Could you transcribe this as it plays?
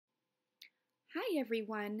Hi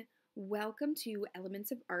everyone, welcome to Elements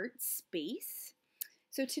of Art Space.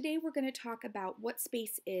 So today we're going to talk about what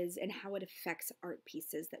space is and how it affects art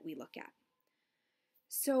pieces that we look at.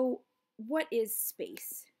 So what is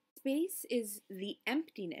space? Space is the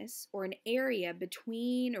emptiness or an area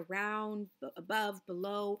between, around, above,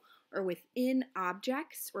 below, or within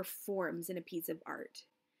objects or forms in a piece of art.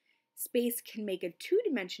 Space can make a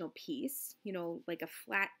two-dimensional piece, like a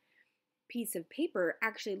flat piece of paper,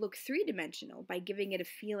 actually look three-dimensional by giving it a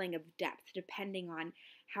feeling of depth depending on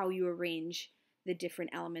how you arrange the different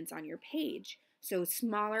elements on your page. So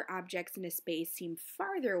smaller objects in a space seem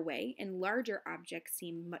farther away and larger objects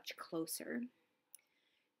seem much closer.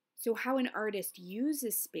 So how an artist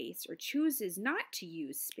uses space or chooses not to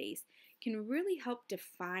use space can really help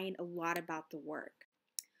define a lot about the work.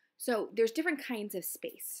 So there's different kinds of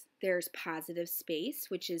space. There's positive space,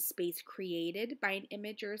 which is space created by an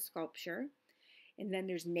image or a sculpture. And then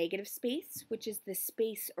there's negative space, which is the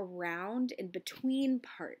space around and between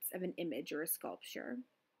parts of an image or a sculpture.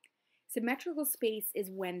 Symmetrical space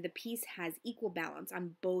is when the piece has equal balance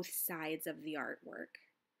on both sides of the artwork.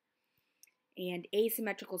 And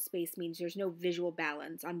asymmetrical space means there's no visual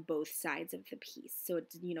balance on both sides of the piece. So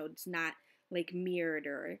it's not like mirrored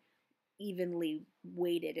or evenly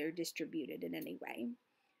weighted or distributed in any way.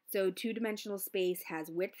 So two-dimensional space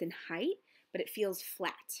has width and height, but it feels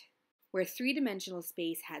flat, where three-dimensional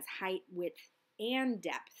space has height, width, and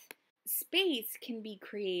depth. Space can be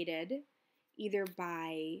created either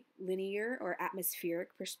by linear or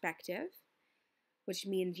atmospheric perspective, which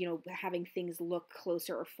means, having things look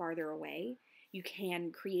closer or farther away. You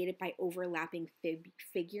can create it by overlapping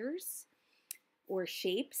figures or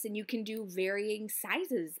shapes, and you can do varying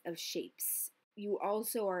sizes of shapes. You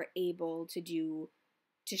also are able to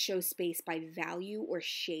show space by value or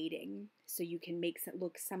shading. So you can make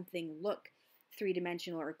something look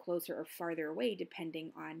three-dimensional or closer or farther away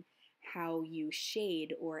depending on how you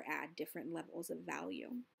shade or add different levels of value.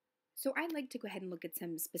 So I'd like to go ahead and look at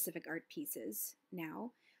some specific art pieces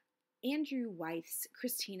now. Andrew Wyeth's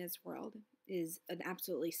Christina's World is an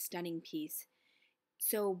absolutely stunning piece.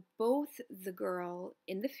 So both the girl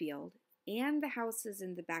in the field and the houses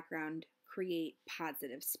in the background create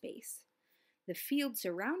positive space. The field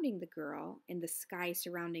surrounding the girl and the sky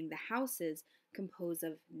surrounding the houses compose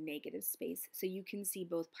of negative space. So you can see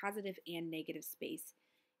both positive and negative space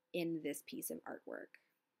in this piece of artwork.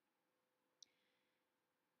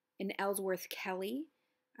 In Ellsworth Kelly,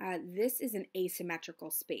 this is an asymmetrical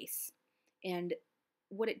space. And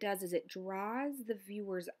what it does is it draws the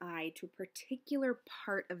viewer's eye to a particular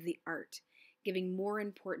part of the art, giving more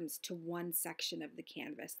importance to one section of the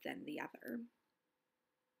canvas than the other.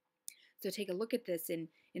 So take a look at this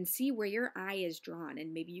and see where your eye is drawn,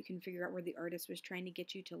 and maybe you can figure out where the artist was trying to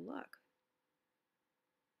get you to look.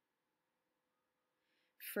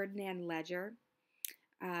 Ferdinand Ledger,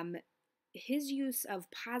 his use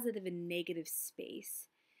of positive and negative space.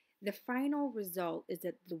 The final result is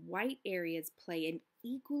that the white areas play an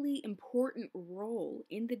equally important role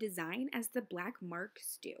in the design as the black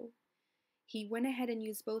marks do. He went ahead and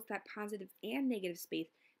used both that positive and negative space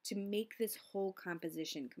to make this whole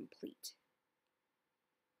composition complete.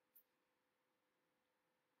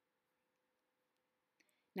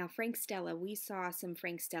 Now, Frank Stella, we saw some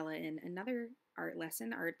Frank Stella in another art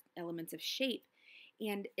lesson, Art Elements of Shape.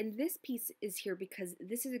 And this piece is here because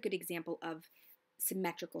this is a good example of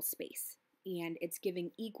symmetrical space, and it's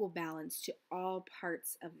giving equal balance to all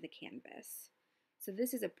parts of the canvas. So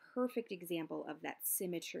this is a perfect example of that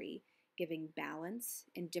symmetry, giving balance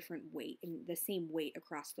and different weight, and the same weight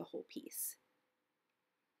across the whole piece.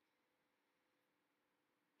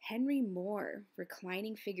 Henry Moore,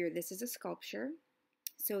 Reclining Figure. This is a sculpture.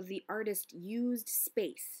 So the artist used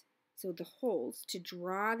space, so the holes, to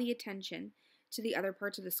draw the attention to the other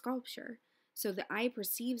parts of the sculpture. So the eye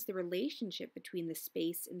perceives the relationship between the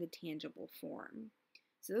space and the tangible form.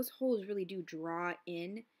 So those holes really do draw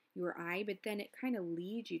in your eye, but then it kind of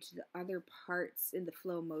leads you to the other parts in the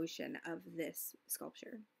flow motion of this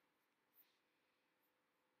sculpture.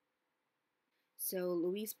 So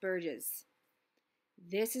Luis Borges.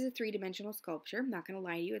 This is a three-dimensional sculpture. I'm not going to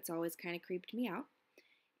lie to you, it's always kind of creeped me out.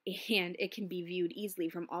 And it can be viewed easily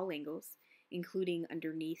from all angles, including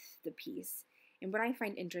underneath the piece. And what I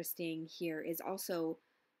find interesting here is also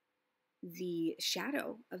the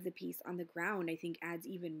shadow of the piece on the ground, I think, adds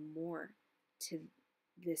even more to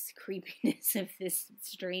this creepiness of this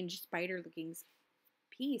strange spider-looking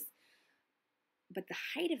piece. But the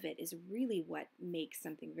height of it is really what makes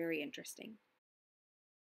something very interesting.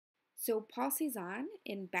 So Paul Cézanne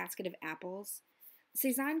in Basket of Apples,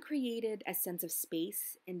 Cezanne created a sense of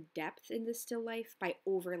space and depth in the still life by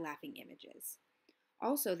overlapping images.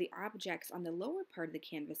 Also, the objects on the lower part of the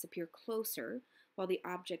canvas appear closer, while the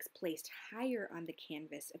objects placed higher on the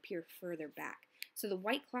canvas appear further back. So the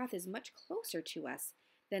white cloth is much closer to us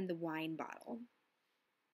than the wine bottle.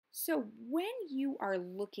 So when you are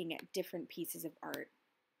looking at different pieces of art,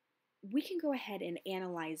 we can go ahead and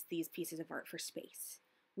analyze these pieces of art for space.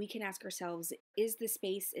 We can ask ourselves, is the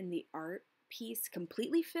space in the art piece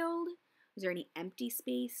completely filled? Is there any empty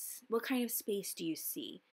space? What kind of space do you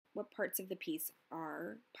see? What parts of the piece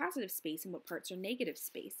are positive space and what parts are negative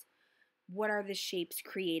space? What are the shapes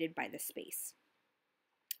created by the space?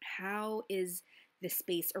 How is the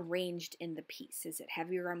space arranged in the piece? Is it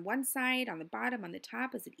heavier on one side, on the bottom, on the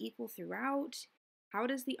top? Is it equal throughout? How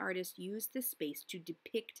does the artist use the space to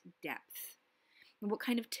depict depth? And what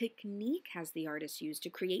kind of technique has the artist used to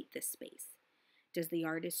create this space? Does the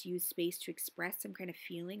artist use space to express some kind of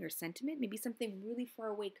feeling or sentiment? Maybe something really far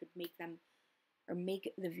away could make them or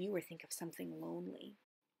make the viewer think of something lonely.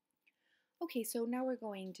 Okay, so now we're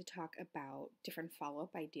going to talk about different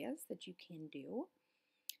follow-up ideas that you can do.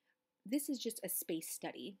 This is just a space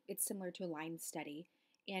study. It's similar to a line study.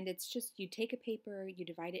 And it's just you take a paper, you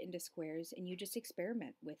divide it into squares, and you just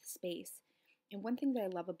experiment with space. And one thing that I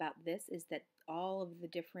love about this is that all of the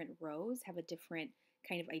different rows have a different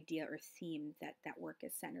kind of idea or theme that that work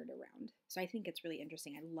is centered around. So I think it's really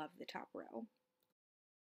interesting. I love the top row.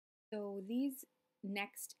 So these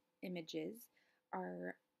next images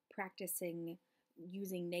are practicing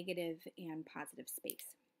using negative and positive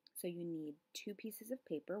space. So you need two pieces of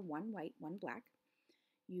paper, one white, one black.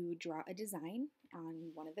 You draw a design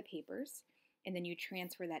on one of the papers, and then you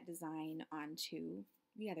transfer that design onto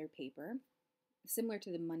the other paper. Similar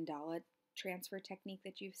to the mandala transfer technique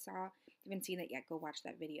that you saw. If you haven't seen that yet, go watch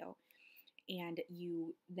that video. And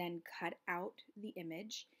you then cut out the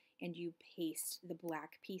image and you paste the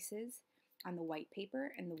black pieces on the white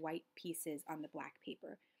paper and the white pieces on the black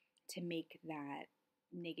paper to make that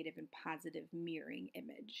negative and positive mirroring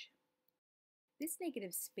image. This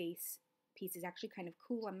negative space piece is actually kind of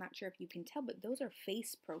cool. I'm not sure if you can tell, but those are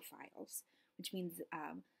face profiles, which means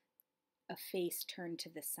a face turned to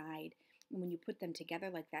the side. And when you put them together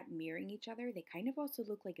like that, mirroring each other, they kind of also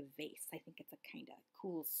look like a vase. I think it's a kind of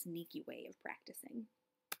cool, sneaky way of practicing.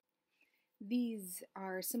 These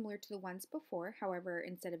are similar to the ones before. However,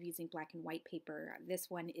 instead of using black and white paper, this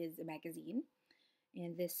one is a magazine.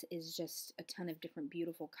 And this is just a ton of different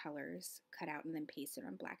beautiful colors cut out and then pasted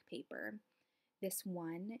on black paper. This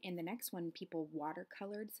one and the next one, people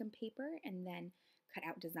watercolored some paper and then cut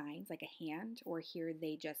out designs like a hand, or here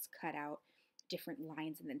they just cut out different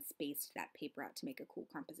lines and then spaced that paper out to make a cool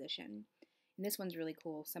composition. And this one's really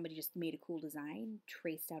cool. Somebody just made a cool design,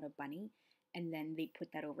 traced out a bunny, and then they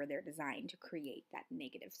put that over their design to create that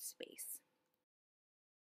negative space.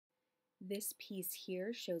 This piece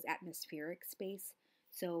here shows atmospheric space.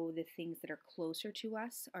 So the things that are closer to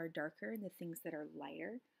us are darker and the things that are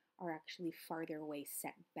lighter are actually farther away,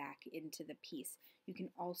 set back into the piece. You can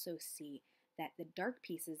also see that the dark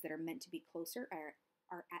pieces that are meant to be closer are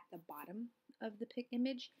at the bottom of the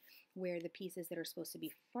image, where the pieces that are supposed to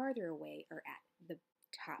be farther away are at the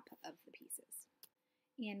top of the pieces.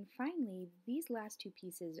 And finally, these last two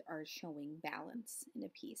pieces are showing balance in a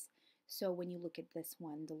piece. So when you look at this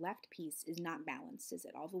one, the left piece is not balanced, is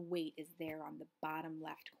it? All the weight is there on the bottom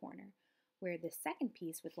left corner, where the second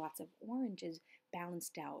piece with lots of orange is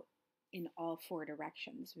balanced out in all four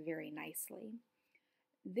directions very nicely.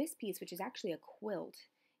 This piece, which is actually a quilt,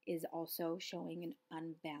 is also showing an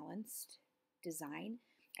unbalanced design.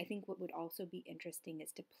 I think what would also be interesting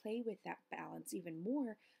is to play with that balance even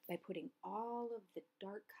more by putting all of the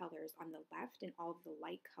dark colors on the left and all of the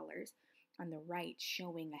light colors on the right,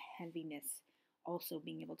 showing a heaviness, also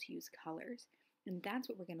being able to use colors. And that's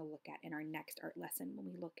what we're going to look at in our next art lesson when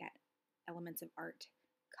we look at elements of art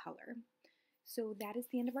color. So that is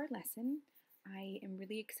the end of our lesson. I am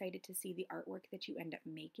really excited to see the artwork that you end up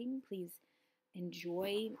making. Please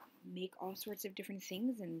enjoy, make all sorts of different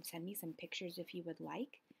things, and send me some pictures if you would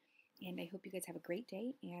like. And I hope you guys have a great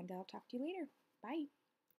day, and I'll talk to you later. Bye.